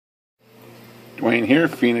Dwayne here,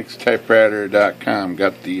 PhoenixTypewriter.com.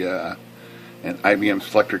 Got the an IBM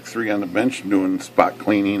Selectric 3 on the bench, doing spot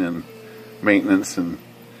cleaning and maintenance and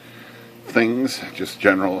things, just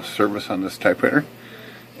general service on this typewriter.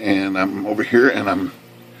 And I'm over here, and I'm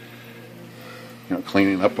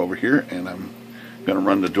cleaning up over here, and I'm going to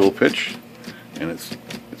run the dual pitch, and it's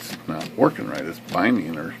not working right. It's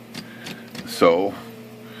binding, or so.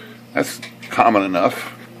 That's common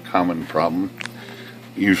enough, common problem.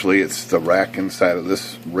 Usually it's the rack inside of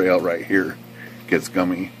this rail right here gets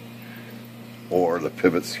gummy, or the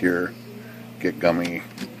pivots here get gummy.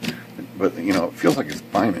 But it feels like it's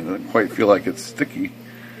binding. It doesn't quite feel like it's sticky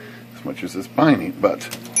as much as it's binding.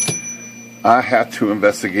 But I had to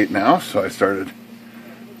investigate now, so I started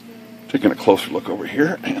taking a closer look over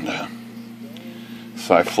here, and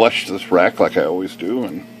so I flushed this rack like I always do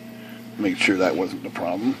and made sure that wasn't the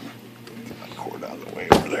problem. Get my cord out of the way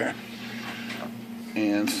over there.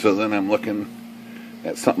 And so then I'm looking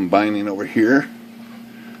at something binding over here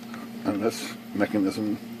on this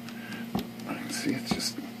mechanism. I can see it's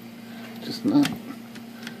just not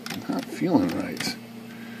feeling right.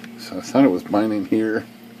 So I thought it was binding here.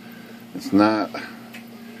 It's not.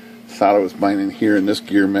 Thought it was binding here in this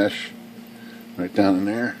gear mesh, right down in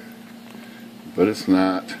there, but it's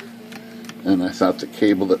not. And I thought the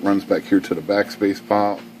cable that runs back here to the backspace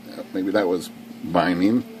pop, maybe that was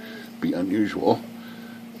binding. Be unusual.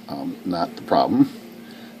 Not the problem.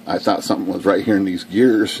 I thought something was right here in these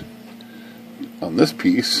gears on this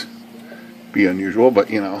piece. Be unusual, but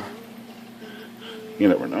you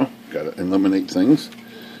never know. Got to eliminate things.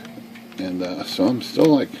 And so I'm still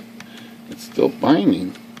like, it's still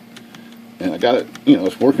binding. And I got it,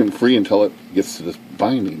 it's working free until it gets to this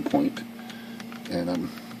binding point. And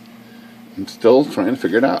I'm still trying to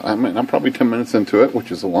figure it out. I'm probably 10 minutes into it,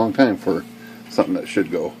 which is a long time for something that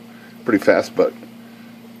should go pretty fast, but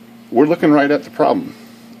we're looking right at the problem.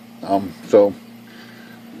 So,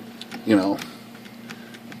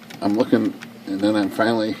 I'm looking, and then I'm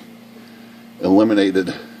finally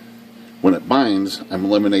eliminated, when it binds, I'm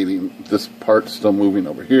eliminating this part still moving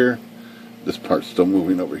over here, this part's still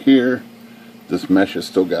moving over here, this mesh has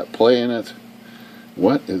still got play in it.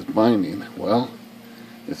 What is binding? Well,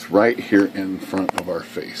 it's right here in front of our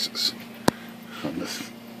faces on this.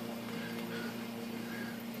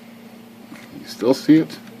 You still see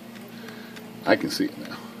it? I can see it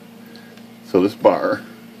now. So this bar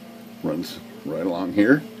runs right along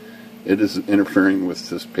here. It is interfering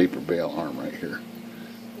with this paper bale arm right here.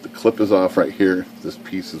 The clip is off right here. This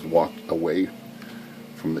piece is walked away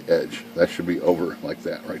from the edge. That should be over like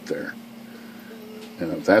that right there.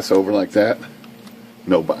 And if that's over like that,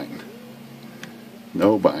 no bind.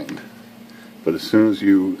 No bind. But as soon as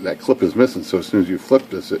that clip is missing, so as soon as you flip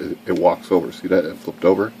this, it walks over. See that? It flipped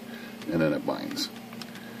over, and then it binds.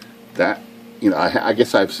 That, I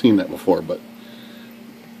guess I've seen that before, but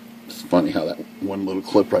it's funny how that one little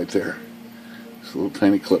clip right there, this little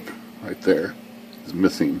tiny clip right there, is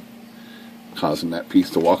missing, causing that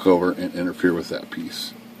piece to walk over and interfere with that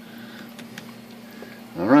piece.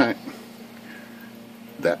 Alright.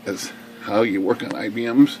 That is how you work on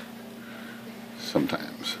IBMs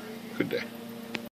sometimes. Good day.